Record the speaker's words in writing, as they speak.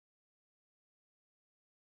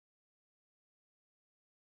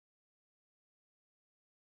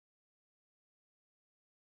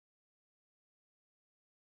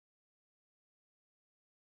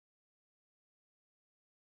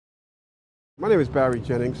My name is Barry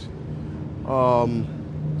Jennings. I'm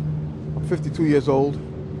 52 years old.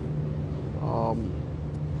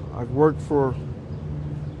 I've worked for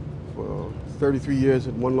 33 years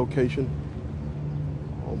at one location.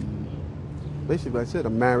 Basically, that's it.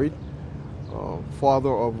 I'm married,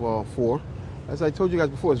 father of 4. As I told you guys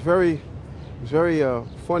before, it's very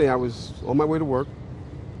funny. I was on my way to work,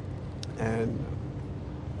 and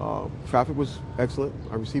traffic was excellent.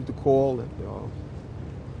 I received a call that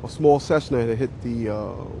a small Cessna had hit the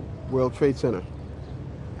World Trade Center,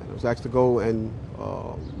 and I was asked to go and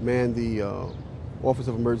man the Office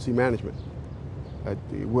of Emergency Management at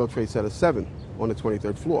the World Trade Center 7 on the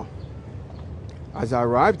 23rd floor. As I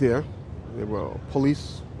arrived there were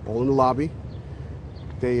police all in the lobby.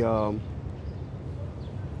 They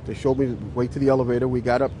showed me the way to the elevator. We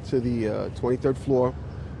got up to the 23rd floor.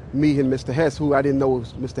 Me and Mr. Hess, who I didn't know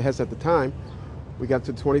was Mr. Hess at the time, we got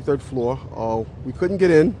to the 23rd floor. We couldn't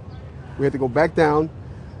get in. We had to go back down.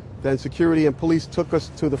 Then security and police took us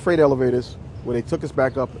to the freight elevators where they took us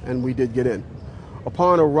back up, and we did get in.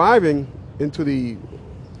 Upon arriving into the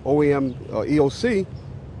OEM EOC,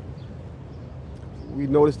 we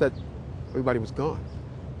noticed that everybody was gone.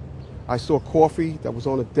 I saw coffee that was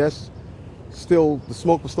on a desk. Still, the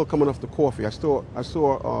smoke was still coming off the coffee. I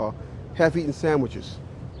saw half-eaten sandwiches.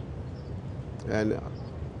 And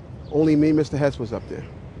only me, Mr. Hess, was up there.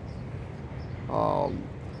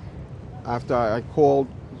 After I called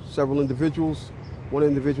several individuals, one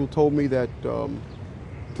individual told me that to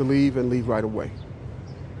leave and leave right away.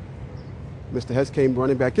 Mr. Hess came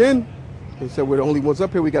running back in. He said, "We're the only ones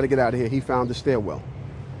up here. We got to get out of here." He found the stairwell.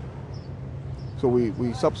 So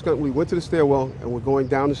we subsequently went to the stairwell and we're going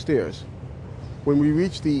down the stairs. When we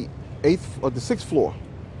reached the 6th floor,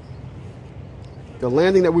 the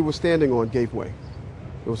landing that we were standing on gave way.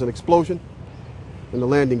 There was an explosion, and the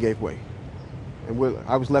landing gave way. And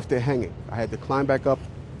I was left there hanging. I had to climb back up,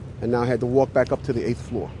 and now I had to walk back up to the 8th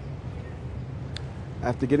floor.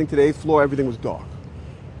 After getting to the 8th floor, everything was dark.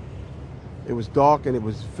 It was dark, and it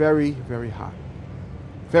was very, very hot.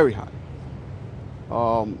 Very hot.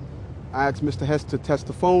 I asked Mr. Hess to test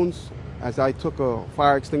the phones as I took a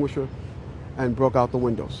fire extinguisher and broke out the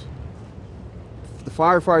windows. The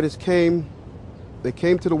firefighters came. They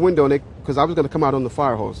came to the window, and because I was going to come out on the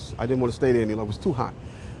fire hose. I didn't want to stay there any longer. It was too hot.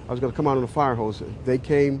 I was going to come out on the fire hose. They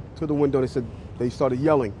came to the window. They started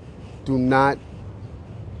yelling, "Do not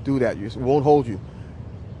do that. It won't hold you."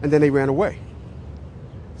 And then they ran away.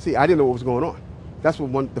 See, I didn't know what was going on. That's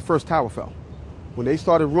when the first tower fell. When they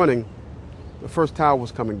started running, the first tower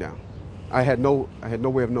was coming down. I had no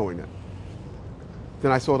way of knowing that.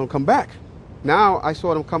 Then I saw them come back. Now I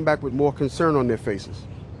saw them come back with more concern on their faces.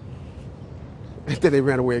 And then they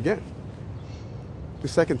ran away again. The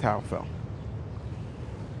second tower fell.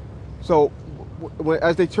 So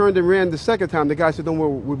as they turned and ran the second time, the guy said, "Don't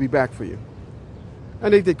worry, we'll be back for you."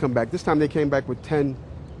 And they did come back. This time they came back with 10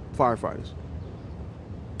 firefighters.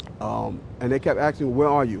 And they kept asking me, "Where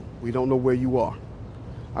are you? We don't know where you are."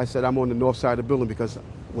 I said, "I'm on the north side of the building," because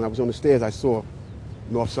when I was on the stairs, I saw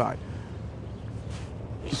north side.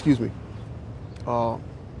 Excuse me.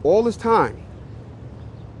 All this time,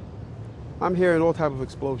 I'm hearing all types of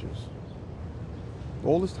explosions.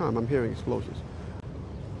 All this time, I'm hearing explosions.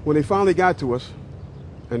 When they finally got to us,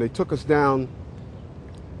 and they took us down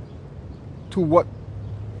to what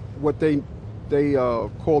they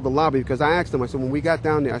called the lobby, because I asked them, I said, when we got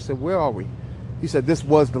down there, I said, "Where are we?" He said, "This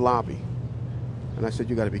was the lobby." And I said,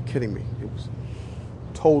 "You got to be kidding me." It was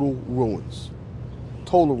total ruins.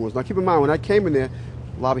 Total ruins. Now keep in mind, when I came in there,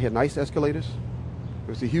 the lobby had nice escalators. It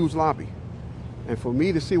was a huge lobby. And for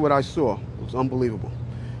me to see what I saw, it was unbelievable.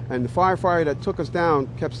 And the firefighter that took us down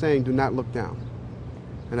kept saying, "Do not look down."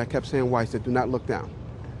 And I kept saying why. He said, "Do not look down."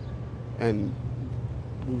 And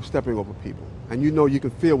we were stepping over people. And you know, you can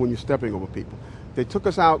feel when you're stepping over people. They took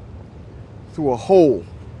us out through a hole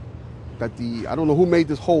that I don't know who made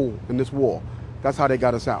this hole in this wall. That's how they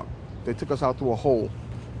got us out. They took us out through a hole,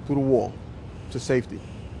 through the wall, to safety.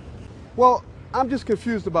 Well, I'm just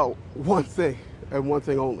confused about one thing, and one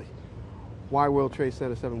thing only. Why World Trade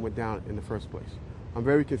Center 7 went down in the first place. I'm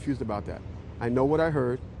very confused about that. I know what I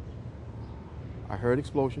heard. I heard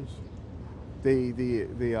explosions. The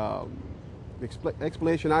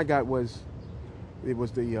explanation I got was it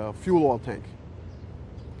was the fuel oil tank.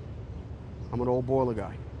 I'm an old boiler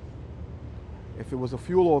guy. If it was a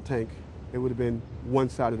fuel oil tank, it would have been one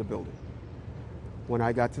side of the building. When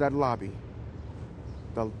I got to that lobby,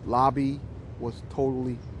 the lobby was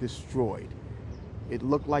totally destroyed. It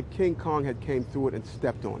looked like King Kong had came through it and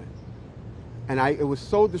stepped on it. And it was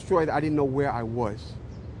so destroyed I didn't know where I was.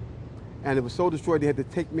 And it was so destroyed they had to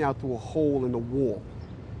take me out through a hole in the wall.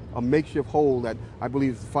 a makeshift hole that I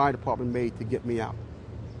believe the fire department made to get me out.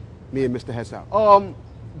 Me and Mr. Hess out.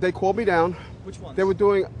 They called me down. Which ones? They were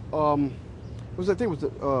doing, I think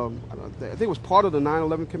it was part of the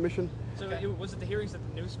 9/11 Commission. So was it the hearings at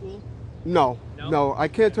the new school? No, I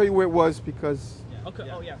can't tell you where it was because. Yeah. Okay.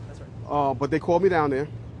 Yeah. Oh yeah, that's right. But they called me down there,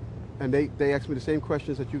 and they asked me the same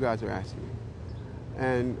questions that you guys are asking me.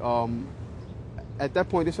 And at that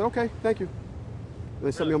point, they said, "Okay, thank you." And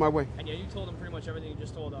they sent me on my way. And yeah, you told them pretty much everything you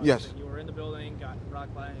just told us. Yes. That you were in the building, got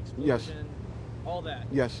rocked by an explosion. Yes. All that.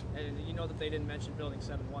 Yes. And you know that they didn't mention Building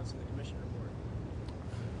 7 once in the commission report.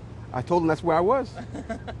 I told them that's where I was.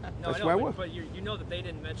 No, I know, but you know that they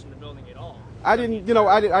didn't mention the building at all. I didn't,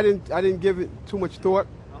 I didn't give it too much thought.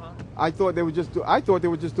 I thought they were just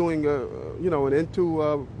doing, an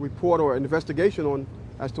into report or an investigation on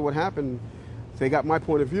as to what happened. They got my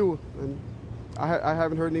point of view, and I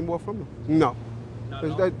haven't heard any more from them. No.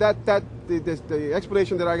 The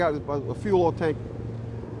explanation that I got is about a fuel oil tank.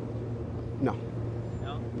 No.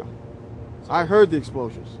 I heard the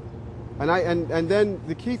explosions, and then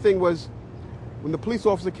the key thing was when the police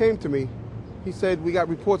officer came to me, he said we got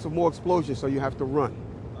reports of more explosions, so you have to run.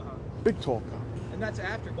 Big talk. And that's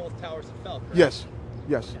after both towers have fell, correct? Yes.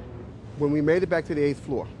 Okay. When we made it back to the 8th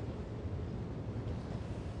floor,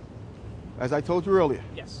 as I told you earlier,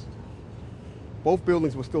 yes, both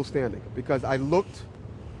buildings were still standing because I looked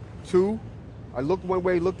one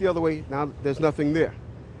way, looked the other way. Now there's nothing there.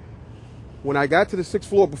 When I got to the 6th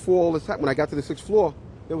floor, before all this happened, when I got to the 6th floor,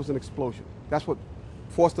 there was an explosion. That's what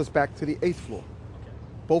forced us back to the 8th floor. Okay.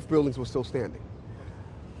 Both buildings were still standing.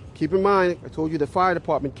 Keep in mind, I told you the fire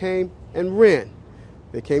department came and ran.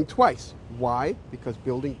 They came twice. Why? Because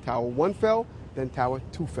building Tower 1 fell, then Tower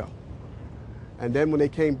 2 fell. And then when they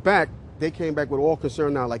came back with all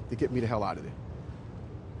concern now, like, to get me the hell out of there.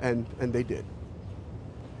 And they did.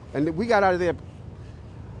 And we got out of there.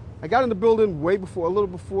 I got in the building a little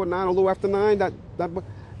before 9, a little after 9. I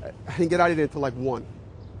didn't get out of there until like 1.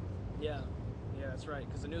 Yeah, that's right.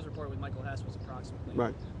 Because the news report with Michael Hess was approximately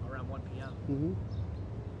around 1 p.m. Mm-hmm.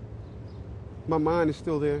 My mind is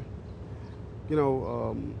still there.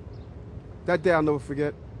 That day I'll never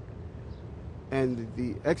forget. And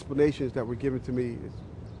the explanations that were given to me is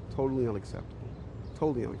totally unacceptable.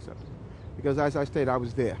 Totally unacceptable. Because as I stated, I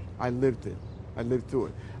was there. I lived it. I lived through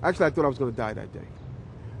it. Actually, I thought I was going to die that day.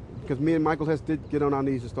 Because me and Michael Hess did get on our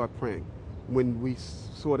knees and start praying when we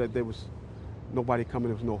saw that there was nobody coming,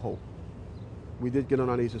 there was no hope. We did get on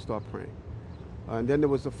our knees and start praying. And then there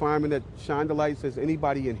was a fireman that shined the light and says,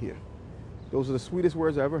 "Anybody in here?" Those are the sweetest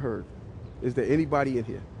words I ever heard. Is there anybody in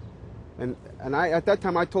here? And at that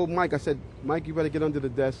time I told Mike, I said, "Mike, you better get under the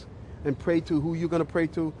desk and pray to who you're going to pray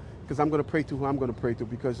to, because I'm going to pray to who I'm going to pray to,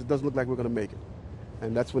 because it doesn't look like we're going to make it."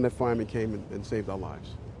 And that's when that fireman came and saved our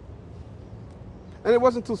lives. And it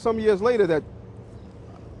wasn't until some years later that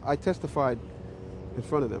I testified in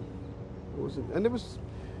front of them. It was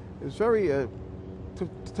very, to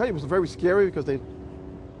tell you, it was very scary because they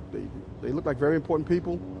looked like very important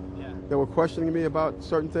people. Yeah. That were questioning me about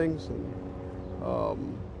certain things. And,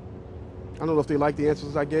 I don't know if they liked the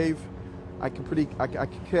answers I gave. I could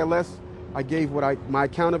care less. I gave my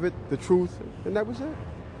account of it, the truth, and that was it.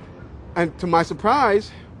 And to my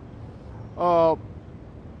surprise, I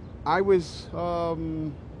was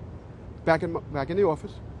back in the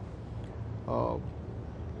office.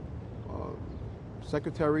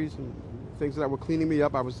 Secretaries and things that were cleaning me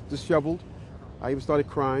up. I was disheveled. I even started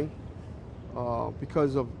crying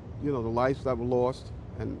because of the lives that were lost,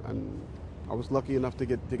 and I was lucky enough to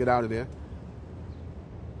get out of there.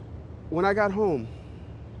 When I got home,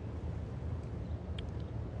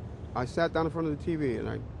 I sat down in front of the TV,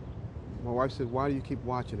 and my wife said, "Why do you keep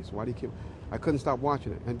watching this? Why do you keep?" I couldn't stop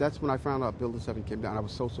watching it, and that's when I found out Building 7 came down. I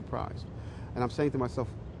was so surprised, and I'm saying to myself,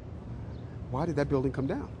 "Why did that building come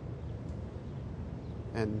down?"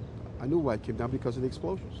 And I knew why it came down, because of the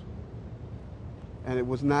explosions, and it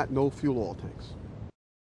was not no fuel oil tanks.